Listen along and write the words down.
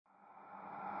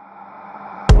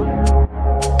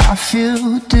I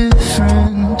feel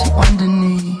different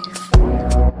underneath.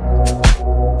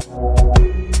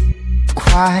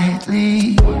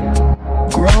 Quietly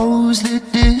grows the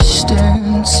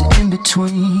distance in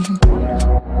between.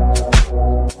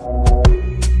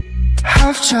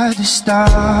 I've tried to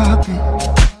stop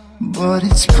it, but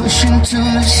it's pushing to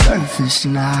the surface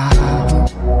now.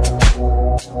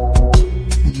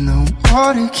 And the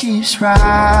water keeps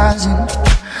rising,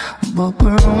 but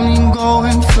we're only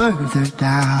going further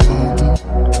down.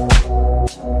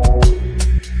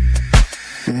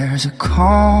 There's a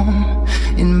calm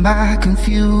in my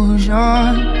confusion,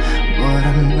 but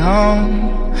I'm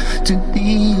numb to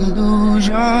the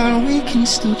illusion we can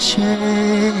still change.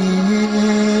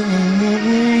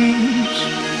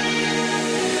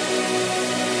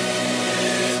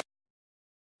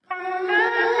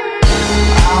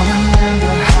 I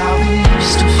remember how we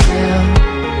used to feel,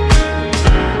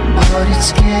 but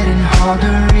it's getting hard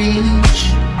to reach.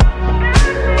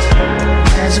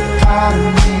 There's a part of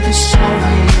me that's so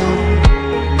real,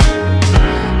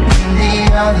 and the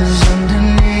others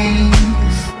underneath.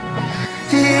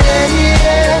 Yeah,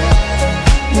 yeah,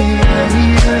 yeah,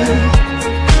 yeah.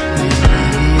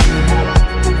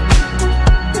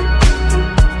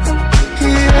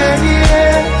 Yeah,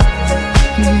 yeah,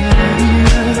 yeah,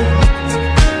 yeah.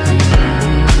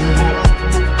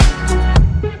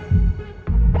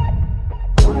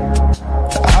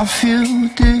 I feel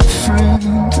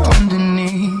different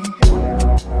underneath.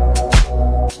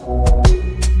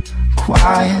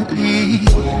 Quietly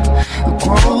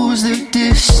grows the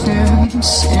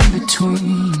distance in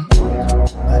between.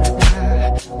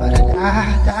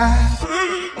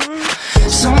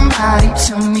 Somebody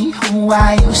tell me who I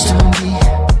used to be.